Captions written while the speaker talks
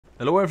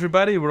Hello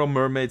everybody, we're on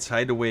Mermaid's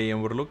Hideaway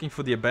and we're looking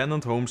for the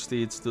abandoned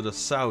homesteads to the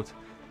south.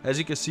 As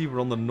you can see,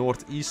 we're on the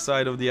northeast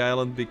side of the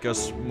island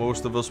because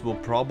most of us will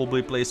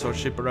probably place our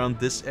ship around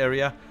this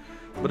area.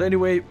 But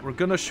anyway, we're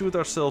gonna shoot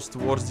ourselves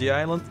towards the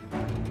island.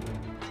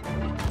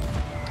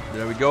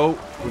 There we go.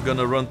 We're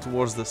gonna run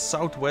towards the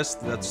southwest,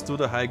 that's to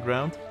the high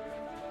ground.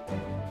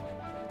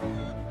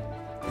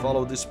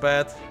 Follow this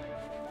path.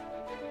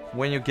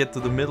 When you get to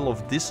the middle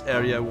of this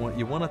area,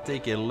 you wanna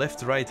take a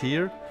left right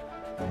here.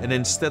 And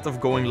instead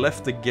of going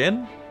left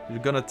again, you're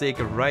gonna take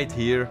a right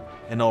here,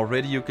 and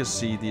already you can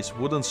see these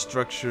wooden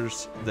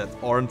structures that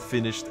aren't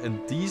finished,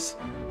 and these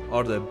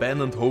are the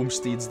abandoned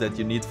homesteads that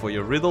you need for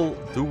your riddle.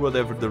 Do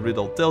whatever the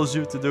riddle tells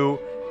you to do,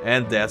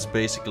 and that's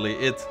basically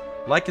it.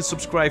 Like and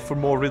subscribe for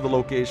more riddle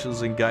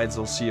locations and guides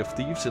on Sea of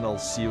Thieves, and I'll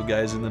see you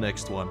guys in the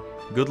next one.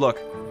 Good luck!